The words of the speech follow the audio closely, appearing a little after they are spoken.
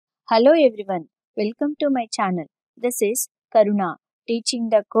Hello everyone, welcome to my channel. This is Karuna, teaching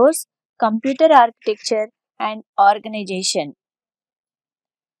the course Computer Architecture and Organization.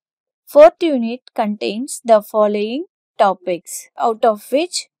 Fourth unit contains the following topics, out of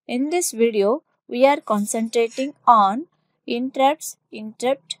which in this video we are concentrating on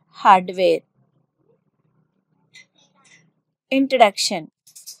interrupt hardware. Introduction.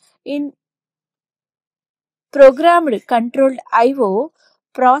 In programmed controlled I/O,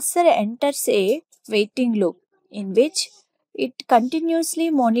 processor enters a waiting loop in which it continuously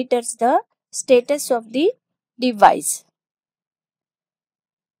monitors the status of the device.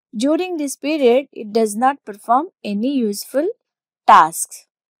 During this period, it does not perform any useful tasks.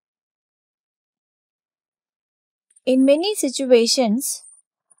 In many situations,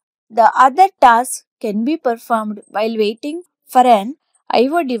 the other tasks can be performed while waiting for an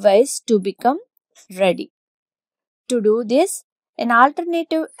I/O device to become ready. To do this, an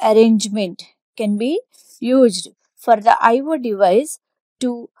alternative arrangement can be used for the I/O device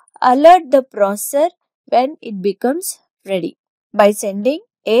to alert the processor when it becomes ready by sending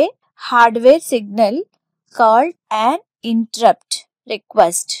a hardware signal called an interrupt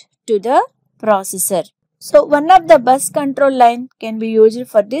request to the processor. So, one of the bus control line can be used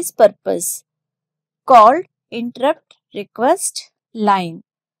for this purpose called interrupt request line.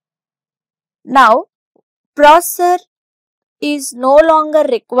 Now, processor is no longer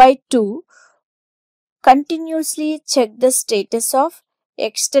required to continuously check the status of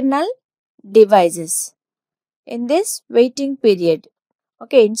external devices in this waiting period.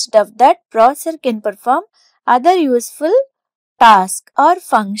 Okay, instead of that, processor can perform other useful tasks or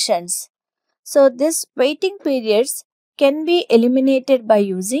functions. So, this waiting periods can be eliminated by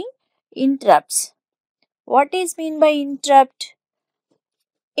using interrupts. What is mean by interrupt?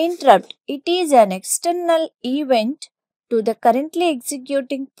 Interrupt, it is an external event to the currently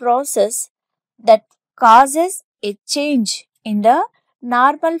executing process that causes a change in the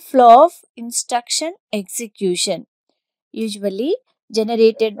normal flow of instruction execution, usually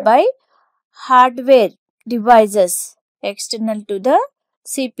generated by hardware devices external to the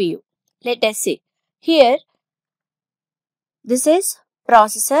CPU. Let us see. Here, this is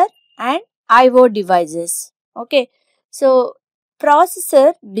processor and I/O devices. Okay, so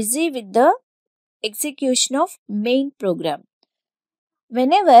processor busy with the execution of main program.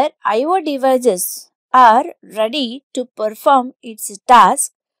 Whenever I/O devices are ready to perform its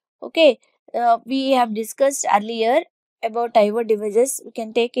task, okay, we have discussed earlier about I/O devices. We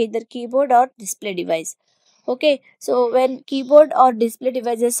can take either keyboard or display device. Okay, so when keyboard or display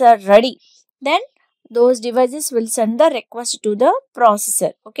devices are ready, then those devices will send the request to the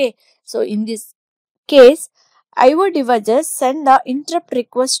processor. Okay, so in this case, I/O devices send the interrupt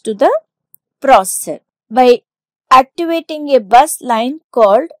request to the processor by activating a bus line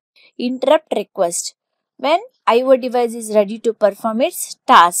called interrupt request when I/O device is ready to perform its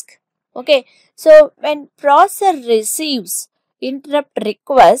task. Okay, so when processor receives interrupt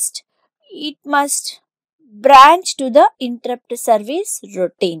request, it must branch to the interrupt service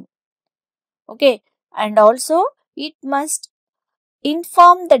routine. Okay, and also it must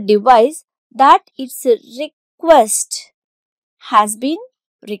inform the device that its request has been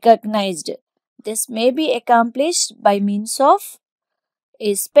recognized. This may be accomplished by means of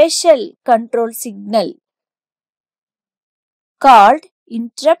a special control signal called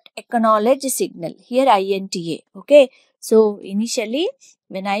interrupt acknowledge signal, here INTA. Okay, so initially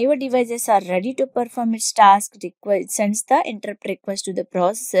when I/O devices are ready to perform its task, it sends the interrupt request to the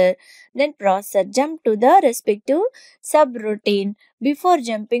processor. Then processor jump to the respective subroutine. Before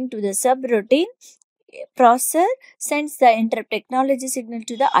jumping to the subroutine, processor sends the interrupt acknowledge signal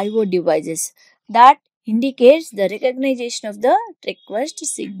to the I/O devices. That indicates the recognition of the request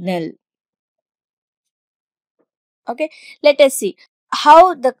signal. Okay, let us see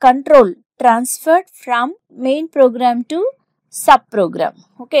how the control transferred from main program to subprogram.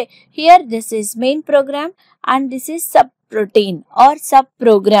 Okay, here this is main program and this is subroutine or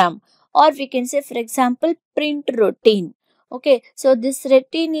subprogram, or we can say, for example, print routine. Okay, so this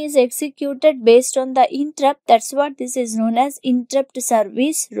routine is executed based on the interrupt. That's what this is known as interrupt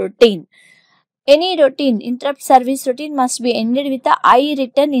service routine. Any routine, interrupt service routine, must be ended with the I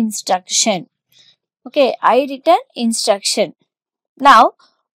return instruction. Okay, I return instruction. Now,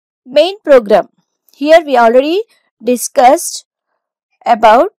 main program. Here we already discussed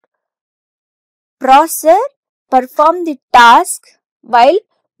about processor perform the task while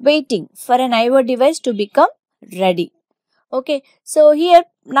waiting for an I/O device to become ready. Okay, so here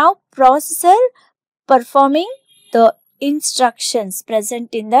now processor performing the instructions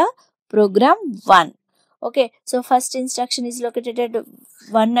present in the program 1. Okay, so first instruction is located at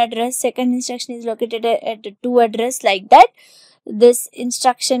 1 address, second instruction is located at 2 address, like that. This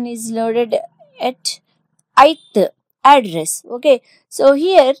instruction is loaded at ith address. Okay, so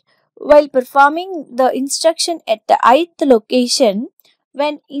here while performing the instruction at the ith location,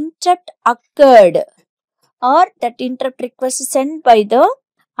 when interrupt occurred or that interrupt request is sent by the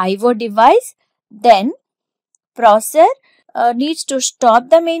IO device, then processor needs to stop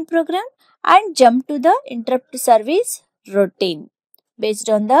the main program and jump to the interrupt service routine based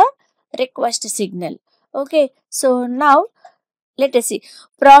on the request signal. Okay, so now let us see.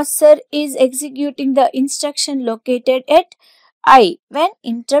 Processor is executing the instruction located at I when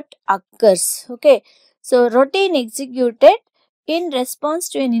interrupt occurs. Okay, so routine executed in response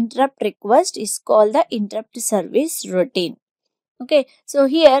to an interrupt request is called the interrupt service routine. Okay, so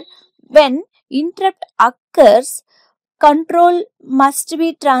here when interrupt occurs, control must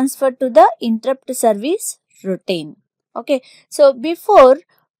be transferred to the interrupt service routine. Okay, so before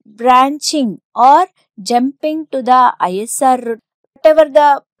branching or jumping to the ISR routine, whatever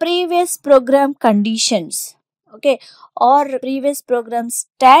the previous program conditions, okay, or previous program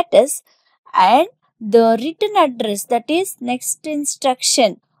status and the return address, that is next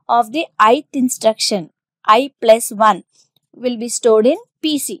instruction of the ith instruction, I plus 1, will be stored in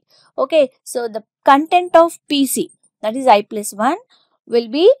PC. Okay, so the content of PC, that is I plus 1, will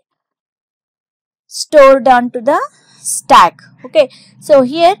be stored onto the stack. Okay, so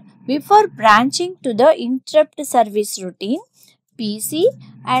here before branching to the interrupt service routine, PC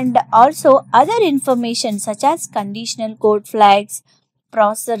and also other information such as conditional code flags,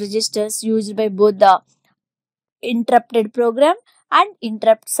 processor registers used by both the interrupted program and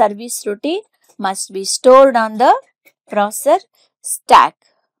interrupt service routine must be stored on the processor stack.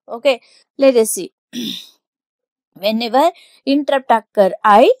 Okay, let us see. Whenever interrupt occur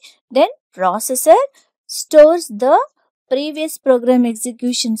I, then processor stores the previous program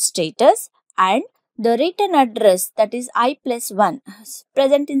execution status and the return address, that is I plus 1.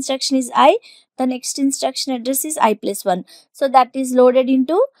 Present instruction is I, the next instruction address is I plus 1. So that is loaded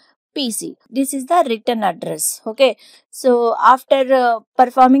into PC. This is the return address. Okay, so after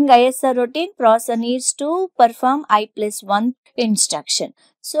performing ISR routine, processor needs to perform I plus 1 instruction.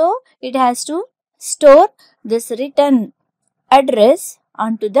 So it has to store this return address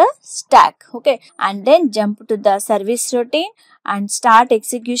onto the stack. Okay, and then jump to the service routine and start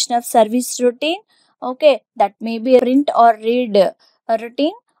execution of service routine. Okay, that may be a print or read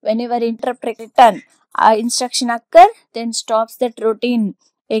routine. Whenever interrupt return instruction occur, then stops that routine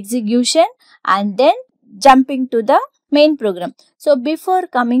execution and then jumping to the main program. So before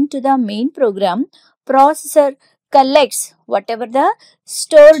coming to the main program, processor collects whatever the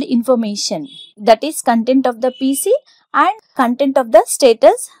stored information, that is content of the PC and content of the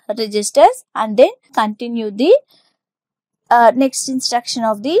status registers, and then continue the next instruction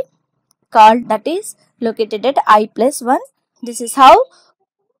of the call, that is located at I plus 1. This is how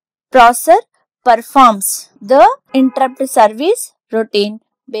processor performs the interrupt service routine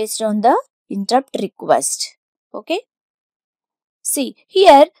based on the interrupt request. Okay. See,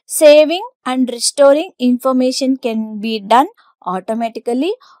 here saving and restoring information can be done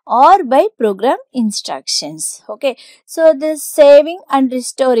automatically or by program instructions. Okay, so this saving and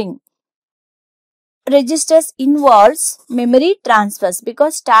restoring registers involves memory transfers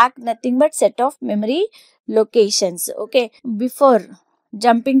because stack nothing but set of memory locations. Okay, before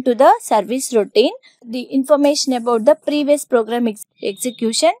jumping to the service routine, the information about the previous program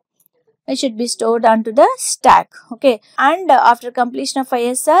execution it should be stored onto the stack. Okay, and after completion of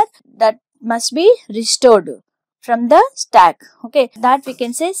ISR, that must be restored from the stack. Okay, that we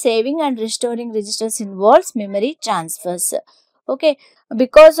can say saving and restoring registers involves memory transfers. Okay,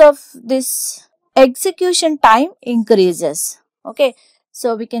 because of this execution time increases. Okay,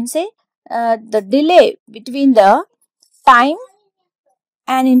 so we can say the delay between the time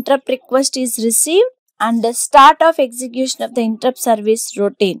an interrupt request is received and the start of execution of the interrupt service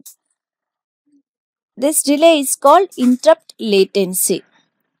routine. This delay is called interrupt latency.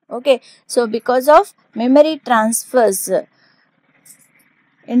 Okay, so because of memory transfers,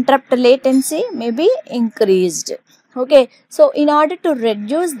 interrupt latency may be increased. Okay, so in order to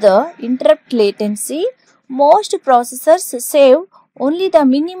reduce the interrupt latency, most processors save only the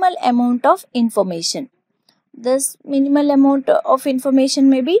minimal amount of information. This minimal amount of information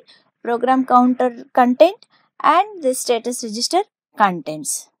may be program counter content and the status register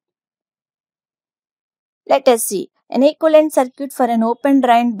contents. Let us see. An equivalent circuit for an open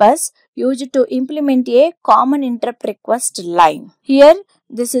drain bus used to implement a common interrupt request line. Here,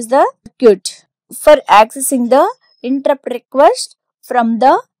 this is the circuit for accessing the interrupt request from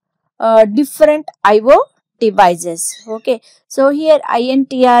the different IO devices. Okay, so here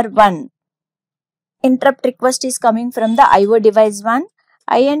INTR1 interrupt request is coming from the IO device 1,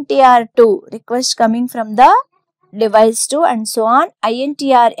 INTR2 request coming from the device 2, and so on.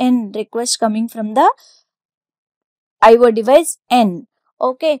 INTRN request coming from the IO device N.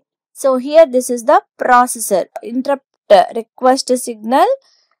 Okay, so here this is the processor. Interrupt request signal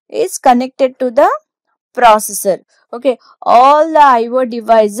is connected to the processor. Okay, all the IO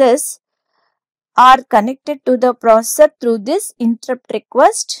devices are connected to the processor through this interrupt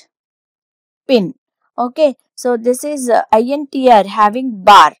request pin. Okay, so this is INTR having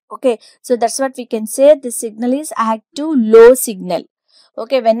bar. Okay, so that's what we can say. The signal is active low signal.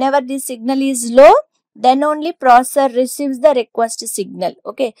 Okay, whenever this signal is low, then only processor receives the request signal.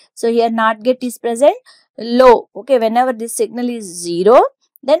 Okay, so here NOT gate is present low. Okay, whenever this signal is 0,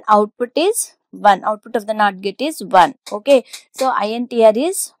 then output is 1. Output of the NOT gate is 1. Okay, so INTR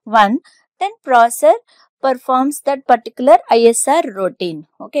is 1. Then processor performs that particular ISR routine.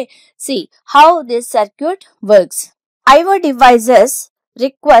 Okay, see how this circuit works. IO devices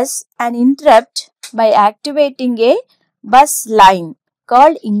request an interrupt by activating a bus line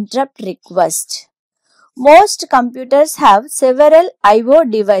called interrupt request. Most computers have several IO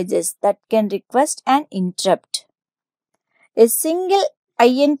devices that can request an interrupt. A single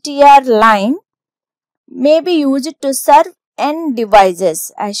INTR line may be used to serve N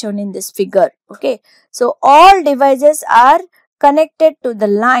devices as shown in this figure. Okay, so all devices are connected to the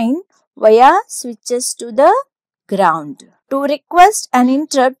line via switches to the ground. To request an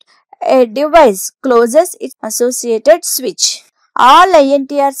interrupt, a device closes its associated switch. All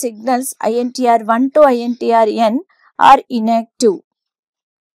INTR signals INTR1 to INTRN are inactive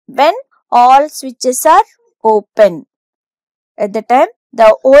when all switches are open. At the time,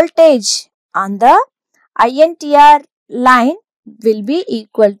 the voltage on the INTR line will be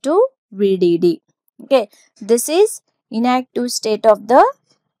equal to VDD. Okay, this is inactive state of the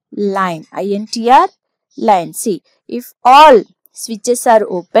line, INTR line. See, if all switches are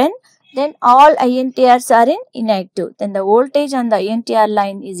open, then all INTRs are in inactive. Then the voltage on the INTR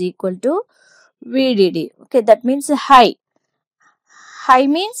line is equal to VDD. Okay, that means high. High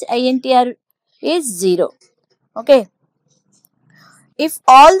means INTR is 0. Okay, if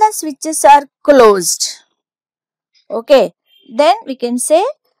all the switches are closed, okay, then we can say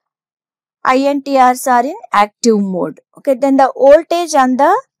INTRs are in active mode. Okay, then the voltage on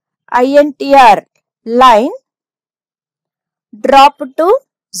the INTR line drop to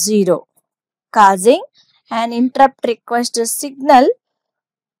 0, causing an interrupt request signal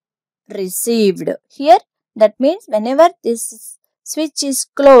received. Here, that means whenever this switch is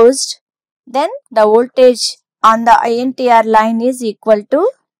closed, then the voltage on the INTR line is equal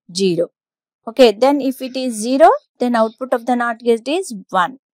to 0. Okay, then if it is 0, then output of the NOT gate is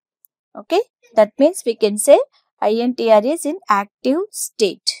 1. Okay, that means we can say INTR is in active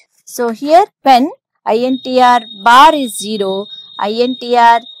state. So here when INTR bar is 0,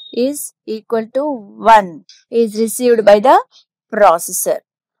 INTR is equal to 1 is received by the processor.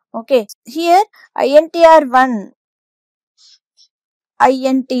 Okay, here INTR1,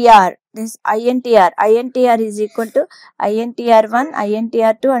 INTR, this INTR is equal to INTR1,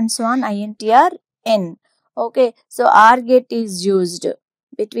 INTR2 and so on, INTRN. Okay, so OR gate is used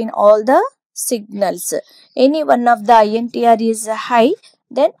between all the signals. Any one of the INTR is high,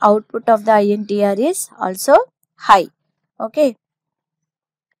 then output of the INTR is also high. Okay,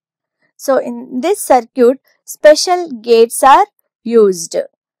 so in this circuit, special gates are used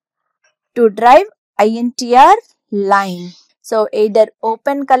to drive INTR line. So either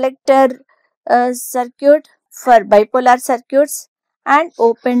open collector circuit for bipolar circuits and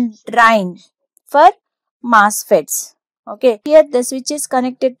open drain for MOSFETs. Okay, here the switch is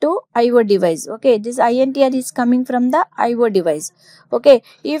connected to IO device. Okay, this INTR is coming from the IO device. Okay,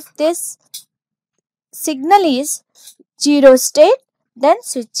 if this signal is 0 state, then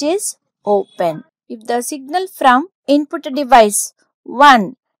switch is open. If the signal from input device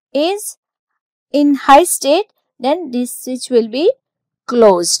 1 is in high state, then this switch will be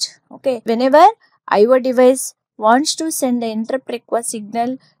closed. Okay, whenever IO device wants to send the interrupt request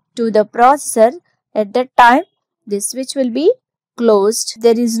signal to the processor, at that time this switch will be closed.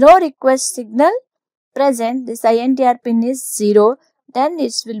 There is no request signal present, this INTR pin is 0, then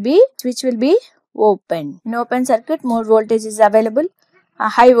switch will be open. In open circuit, more voltage is available,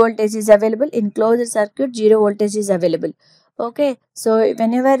 high voltage is available. In closed circuit, 0 voltage is available. Okay, so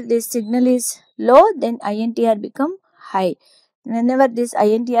whenever this signal is low, then INTR become high. Whenever this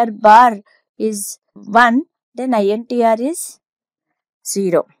INTR bar is 1, then INTR is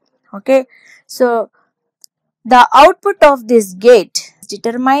 0. Okay, so the output of this gate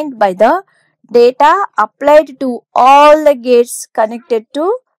determined by the data applied to all the gates connected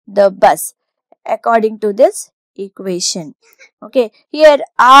to the bus according to this equation. Okay, here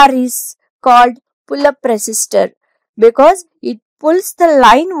R is called pull-up resistor because it pulls the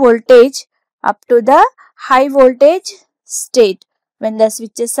line voltage up to the high voltage state when the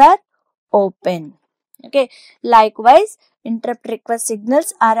switches are open. Okay, likewise, interrupt request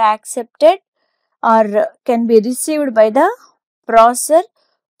signals are accepted or can be received by the processor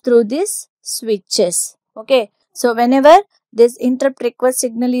through these switches. Okay, so whenever this interrupt request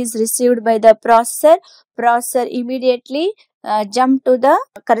signal is received by the processor immediately jump to the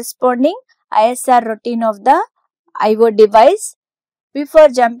corresponding ISR routine of the IO device. Before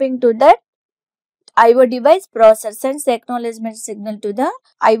jumping to that IO device, processor sends the acknowledgement signal to the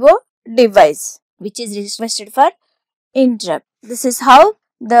IO device, which is requested for interrupt. This is how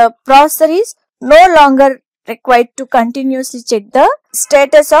the processor is no longer required to continuously check the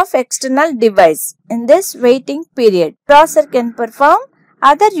status of external device. In this waiting period, processor can perform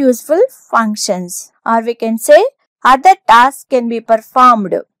other useful functions, or we can say other tasks can be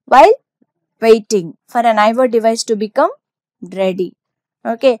performed while waiting for an IO device to become ready.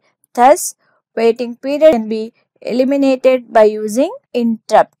 Okay, thus waiting period can be eliminated by using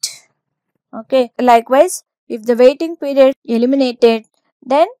interrupt. Okay, likewise, if the waiting period eliminated,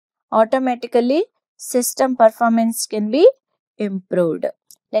 then automatically system performance can be improved.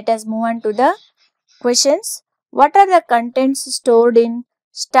 Let us move on to the questions. What are the contents stored in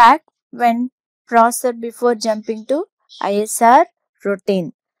stack when processed before jumping to ISR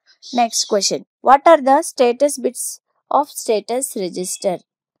routine? Next question. What are the status bits of status register?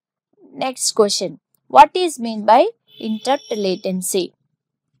 Next question. What is meant by interrupt latency?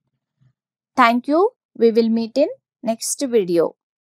 Thank you. We will meet in next video.